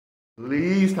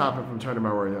Please stop it from turning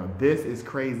my words down. This is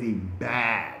crazy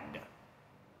bad.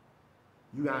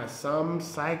 You got some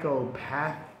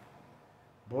psychopath,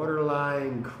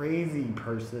 borderline crazy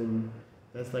person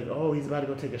that's like, oh, he's about to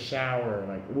go take a shower.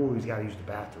 Like, oh, he's got to use the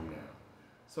bathroom now.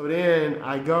 So then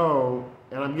I go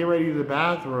and I'm getting ready to use the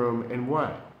bathroom, and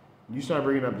what? You start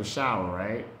bringing up the shower,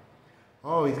 right?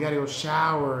 Oh, he's got to go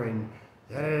shower and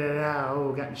da-da-da-da.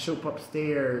 Oh, got the soap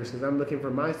upstairs because I'm looking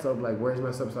for my soap. Like, where's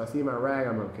my soap? So I see my rag.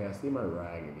 I'm like, okay, I see my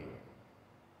rag in here.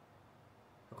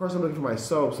 Of course, I'm looking for my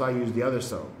soap, so I use the other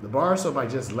soap. The bar soap I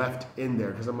just left in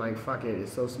there because I'm like, fuck it,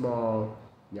 it's so small.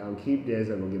 Y'all can keep this.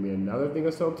 I'm going to give me another thing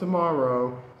of soap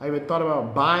tomorrow. I even thought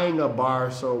about buying a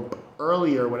bar soap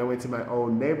earlier when I went to my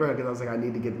old neighborhood because I was like, I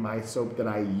need to get my soap that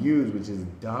I use, which is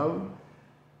Dove,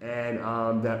 and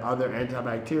that other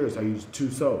antibacterial. So I use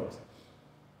two soaps.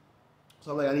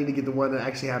 So I'm like, I need to get the one that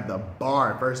actually have the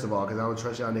bar, first of all, because I don't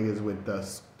trust y'all niggas with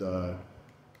the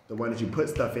one that you put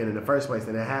stuff in the first place,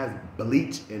 and it has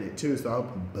bleach in it too, so I'll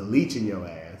put bleach in your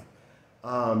ass,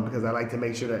 because I like to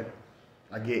make sure that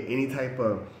I get any type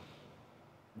of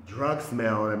drug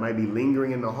smell that might be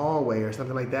lingering in the hallway or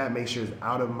something like that, make sure it's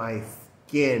out of my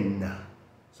skin.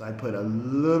 So I put a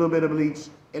little bit of bleach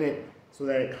in it so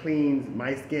that it cleans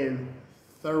my skin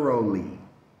thoroughly.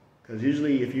 Because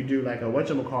usually if you do like a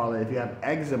whatchamacallit, if you have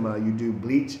eczema, you do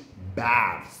bleach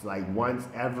baths like once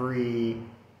every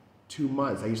 2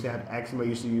 months. I used to have eczema. I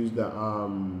used to use the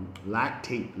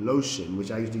lactate lotion,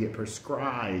 which I used to get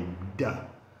prescribed.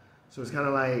 So it's kind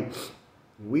of like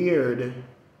weird.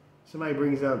 Somebody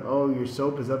brings up, oh, your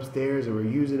soap is upstairs and we're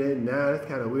using it. Now that's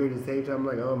kind of weird at the same time. I'm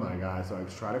like, oh my God. So I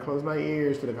try to close my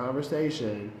ears to the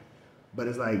conversation. But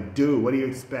it's like, dude, what do you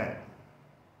expect?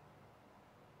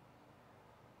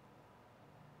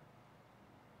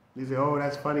 You say, oh,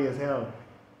 that's funny as hell.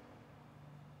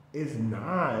 It's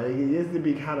not. It used to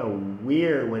be kind of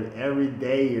weird when every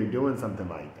day you're doing something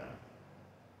like that.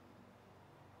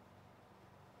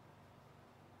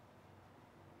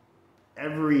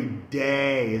 Every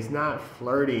day. It's not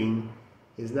flirting.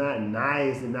 It's not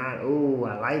nice. It's not, oh,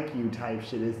 I like you type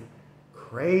shit. It's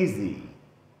crazy.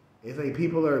 It's like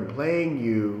people are playing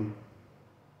you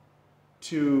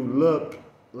to look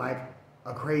like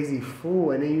a crazy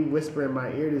fool, and then you whisper in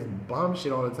my ear this bum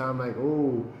shit all the time, like,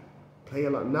 oh, play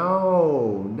along.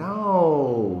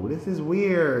 No, this is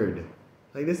weird.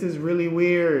 Like, this is really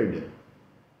weird.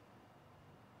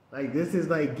 Like, this is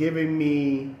like giving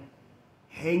me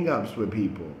hang-ups with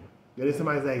people. And then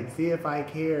somebody's like, see if I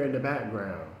care in the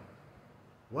background.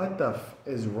 What the f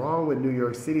is wrong with New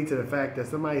York City to the fact that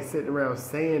somebody's sitting around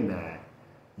saying that?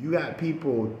 You got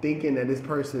people thinking that this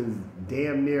person's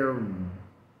damn near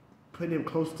putting him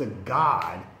close to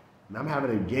God, and I'm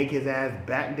having to yank his ass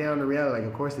back down to reality. Like,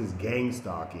 of course, it's gang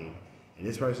stalking, and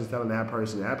this person's telling that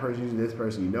person using this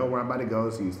person, you know where I'm about to go,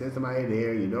 so you send somebody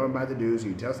there, you know what I'm about to do, so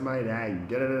you tell somebody that, you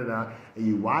da-da-da-da, and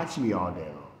you watch me all day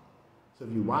long. So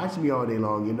if you watch me all day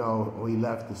long, you know, oh, he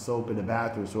left the soap in the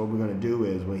bathroom, so what we're going to do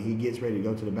is when he gets ready to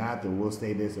go to the bathroom, we'll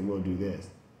say this and we'll do this.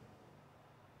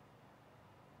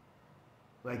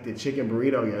 Like the chicken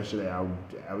burrito yesterday.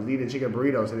 I was eating chicken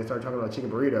burrito, so they started talking about chicken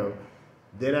burrito.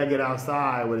 Then I get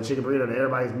outside with a chicken burrito, and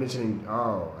everybody's mentioning,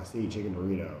 oh, I see chicken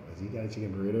burrito. Has he got a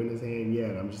chicken burrito in his hand? Yeah,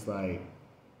 and I'm just like,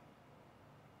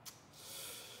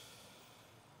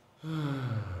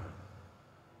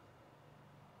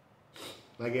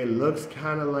 like it looks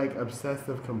kind of like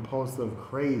obsessive compulsive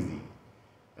crazy.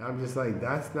 And I'm just like,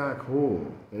 that's not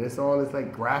cool. And it's all this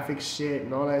like graphic shit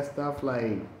and all that stuff,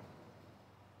 like,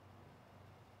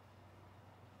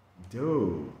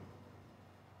 dude.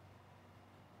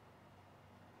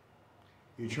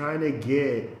 You're trying to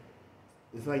get,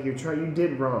 it's like you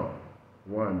did wrong.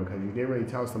 One, because you didn't really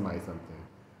tell somebody something.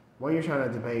 One, you're trying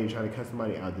not to pay, you're trying to cut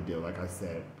somebody out the deal, like I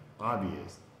said,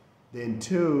 obvious. Then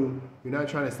two, you're not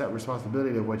trying to accept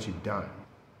responsibility of what you've done.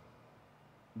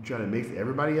 You're trying to mix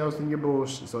everybody else in your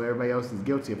bullshit so everybody else is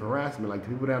guilty of harassment. Like the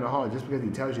people down the hall, just because he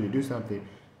tells you to do something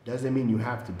doesn't mean you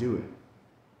have to do it.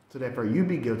 So therefore, you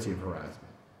be guilty of harassment.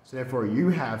 So therefore, you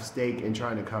have stake in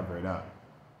trying to cover it up.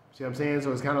 See what I'm saying?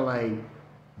 So it's kind of like,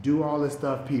 do all this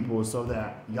stuff, people, so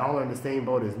that y'all are in the same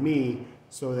boat as me,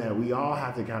 so that we all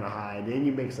have to kind of hide. Then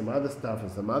you make some other stuff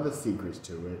and some other secrets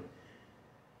to it.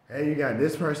 And you got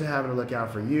this person having to look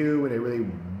out for you when they really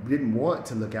didn't want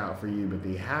to look out for you, but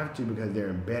they have to because they're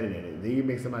embedded in it. Then you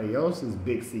make somebody else's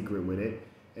big secret with it.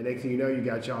 And next thing you know, you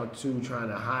got y'all two trying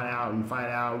to hide out and fight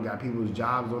out, and got people's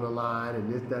jobs on the line,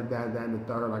 and this, that, and the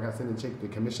third. Like I sent a chick the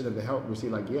commission of the help receipt,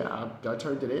 like, yeah, I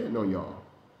turned it in on y'all.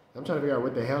 I'm trying to figure out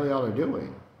what the hell y'all are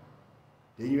doing.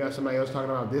 Then you got somebody else talking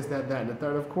about this, that, and the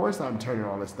third. Of course I'm turning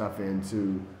all this stuff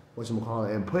into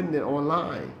whatchamacallit and putting it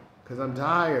online. Because I'm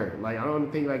tired. Like, I don't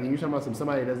think, like, you're talking about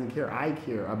somebody that doesn't care. I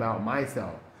care about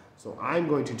myself. So I'm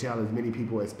going to tell as many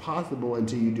people as possible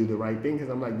until you do the right thing, because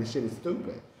I'm like, this shit is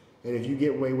stupid. And if you get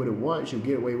away with it once, you'll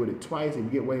get away with it twice. If you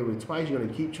get away with it twice, you're going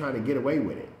to keep trying to get away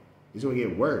with it. It's going to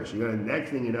get worse. You're going to, next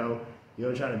thing you know,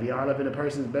 you're trying to be all up in a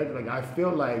person's bed. Like, I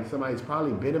feel like somebody's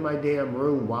probably been in my damn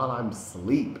room while I'm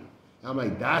asleep. And I'm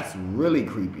like, that's really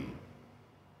creepy.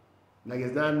 Like,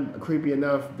 it's not creepy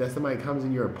enough that somebody comes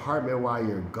in your apartment while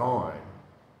you're gone.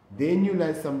 Then you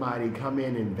let somebody come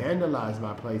in and vandalize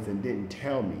my place and didn't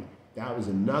tell me. That was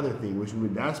another thing,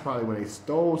 that's probably when they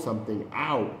stole something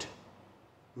out.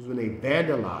 Was when they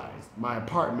vandalized my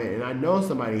apartment, and I know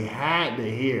somebody had to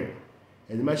hear.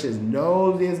 As much as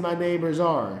nosy as my neighbors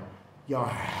are, y'all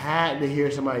had to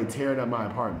hear somebody tearing up my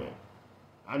apartment.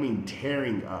 I mean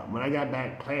tearing up. When I got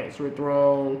back, plants were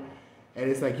thrown, and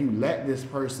it's like you let this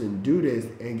person do this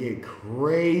and get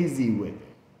crazy with it.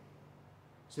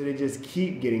 So they just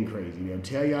keep getting crazy. They'll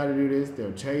tell you how to do this,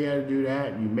 they'll tell you how to do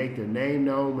that. You make their name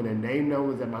known. When their name known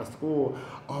was at my school,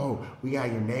 oh, we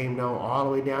got your name known all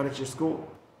the way down at your school.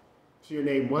 So your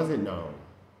name wasn't known,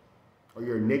 or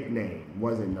your nickname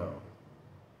wasn't known.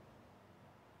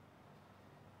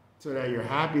 So now you're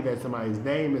happy that somebody's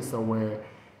name is somewhere,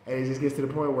 and it just gets to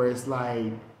the point where it's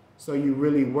like, so you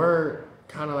really were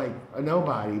kind of like a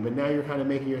nobody, but now you're kind of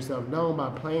making yourself known by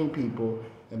playing people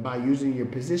and by using your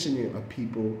positioning of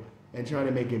people and trying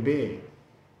to make it big.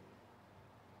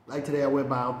 Like today I went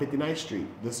by on 59th Street,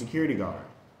 the security guard.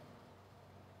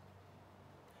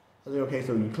 I was like, okay,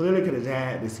 so you clearly could have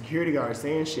had the security guard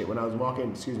saying shit when I was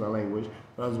walking, excuse my language,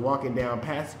 when I was walking down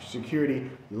past security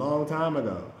a long time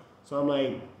ago. So I'm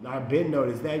like, I've been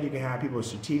noticed that you can have people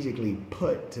strategically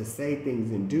put to say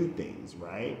things and do things,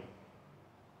 right?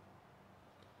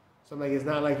 So I'm like, it's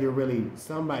not like you're really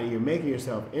somebody, you're making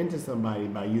yourself into somebody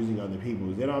by using other people.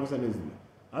 Then all of a sudden, there's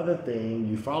other thing,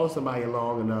 you follow somebody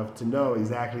long enough to know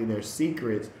exactly their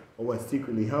secrets or what's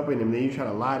secretly helping them. Then you try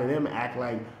to lie to them, act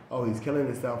like, oh, he's killing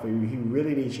himself and he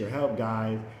really needs your help,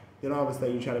 guys. Then all of a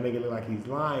sudden you try to make it look like he's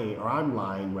lying, or I'm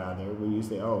lying rather, when you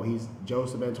say, oh, he's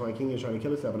Joseph Antoine King is trying to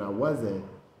kill himself, and I wasn't.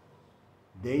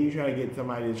 Then you try to get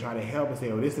somebody to try to help and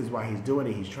say, oh, this is why he's doing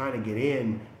it. He's trying to get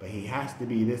in, but he has to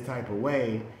be this type of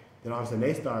way. Then all of a sudden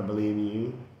they start believing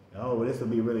you. Oh, well, this will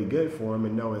be really good for him,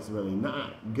 and no, it's really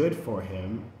not good for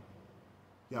him.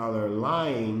 Y'all are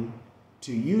lying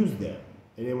to use them.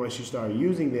 And then once you start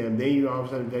using them, then you all of a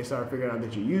sudden they start figuring out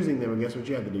that you're using them, and guess what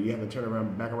you have to do? You have to turn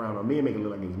around, back around on me and make it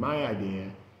look like it's my idea.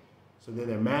 So then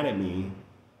they're mad at me,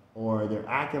 or they're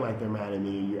acting like they're mad at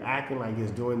me. You're acting like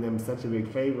it's doing them such a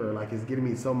big favor, like it's giving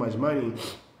me so much money.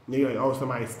 And you're like, oh,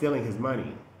 somebody's stealing his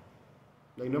money.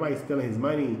 Like, nobody's stealing his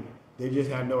money. They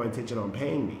just have no intention on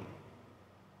paying me.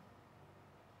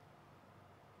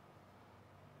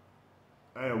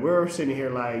 And we're sitting here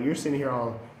like, you're sitting here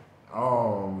all,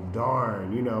 oh,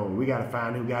 darn, you know, we got to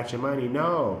find who got your money.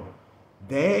 No,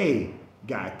 they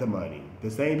got the money. The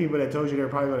same people that told you they're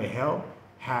probably going to help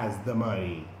has the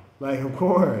money. Like, of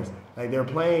course, like they're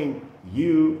playing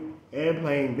you and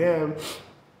playing them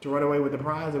to run away with the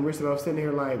prize. And we're still sitting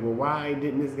here like, well, why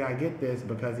didn't this guy get this?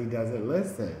 Because he doesn't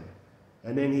listen.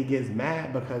 And then he gets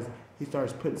mad because he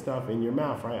starts putting stuff in your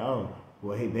mouth, right? Oh,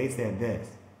 well, hey, they said this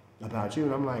about you.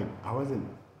 And I'm like, I wasn't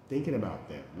thinking about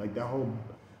them. Like, the whole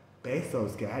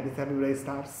Bezos guy, I just tell people they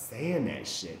stop saying that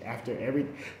shit. After every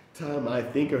time I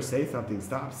think or say something,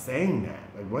 stop saying that.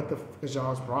 Like, what the fuck is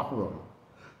y'all's problem?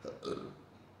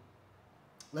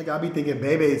 Like, I'll be thinking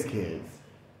Bebe's kids.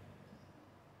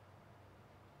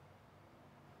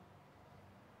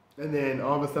 And then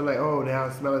all of a sudden, like, oh, now I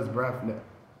smell his breath. No.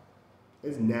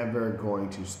 It's never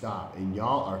going to stop. And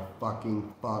y'all are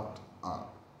fucking fucked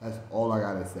up. That's all I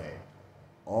gotta say.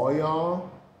 All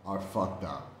y'all are fucked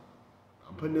up.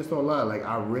 I'm putting this online. Like,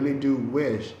 I really do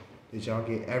wish that y'all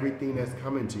get everything that's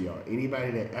coming to y'all. Anybody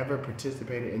that ever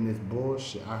participated in this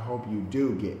bullshit, I hope you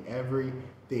do get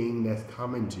everything that's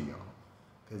coming to y'all.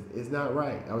 Because it's not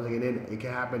right. I was like, and then it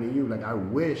can happen to you. Like, I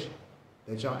wish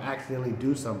that y'all accidentally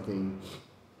do something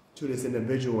to this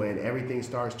individual and everything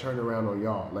starts turning around on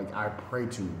y'all. Like, I pray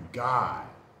to God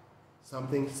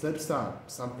something slips up,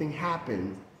 something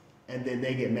happens, and then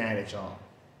they get mad at y'all.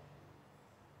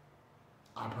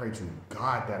 I pray to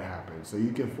God that happens, so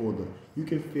you can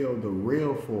feel the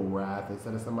real full wrath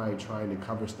instead of somebody trying to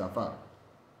cover stuff up.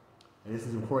 And this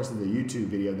is, of course, is a YouTube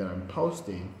video that I'm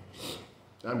posting.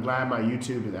 I'm glad my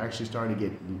YouTube is actually starting to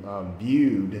get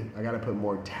viewed. I got to put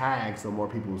more tags so more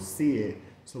people see it,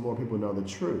 so more people know the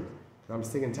truth. I'm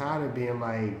sick and tired of being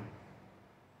like,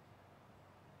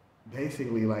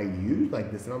 basically like used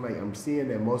like this, and I'm seeing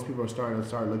that most people are starting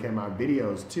to look at my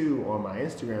videos too on my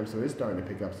Instagram, so it's starting to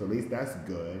pick up. So at least that's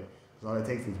good. Because all it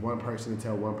takes is one person to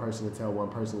tell one person to tell one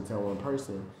person to tell one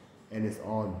person, and it's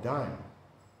all done.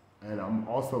 And I'm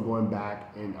also going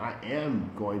back, and I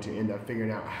am going to end up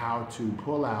figuring out how to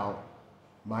pull out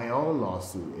my own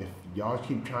lawsuit. If y'all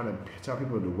keep trying to tell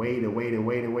people to wait, I'm going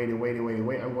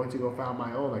to go file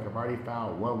my own. Like I've already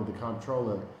filed one with the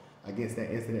comptroller against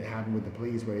that incident happened with the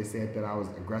police where they said that I was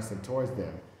aggressive towards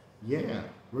them. Yeah,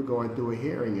 we're going through a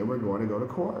hearing and we're going to go to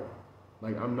court.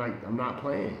 Like I'm not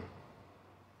playing.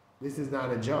 This is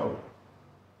not a joke.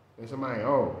 There's somebody,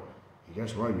 oh, he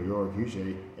just run New York, you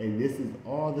say, and this is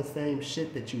all the same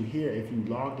shit that you hear if you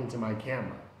logged into my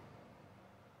camera.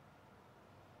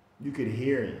 You could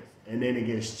hear it, and then it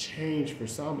gets changed for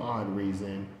some odd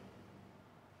reason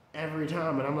every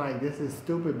time, and I'm like, this is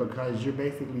stupid because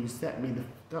you set me the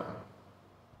up.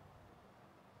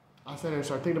 I sat there and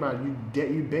started thinking about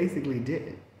it. You basically did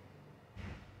it.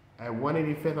 At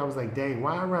 185th, I was like, dang,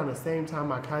 why around the same time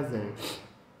my cousin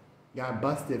got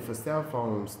busted for cell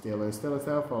phone stealing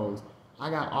cell phones, I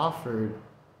got offered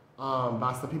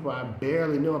by some people I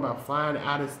barely knew about flying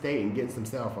out of state and getting some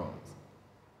cell phones.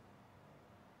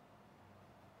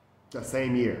 The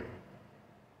same year.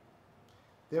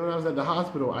 Then when I was at the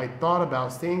hospital, I thought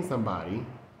about seeing somebody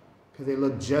because they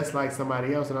looked just like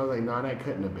somebody else, and I was like, no, that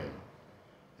couldn't have been.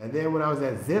 And then when I was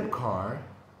at Zipcar,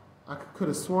 I could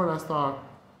have sworn I saw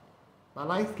my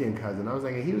light-skinned cousin. I was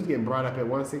like, he was getting brought up at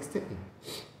 116.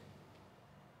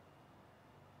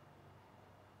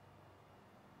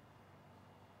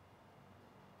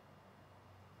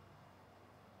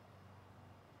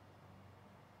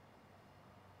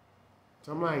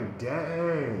 So I'm like,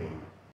 dang.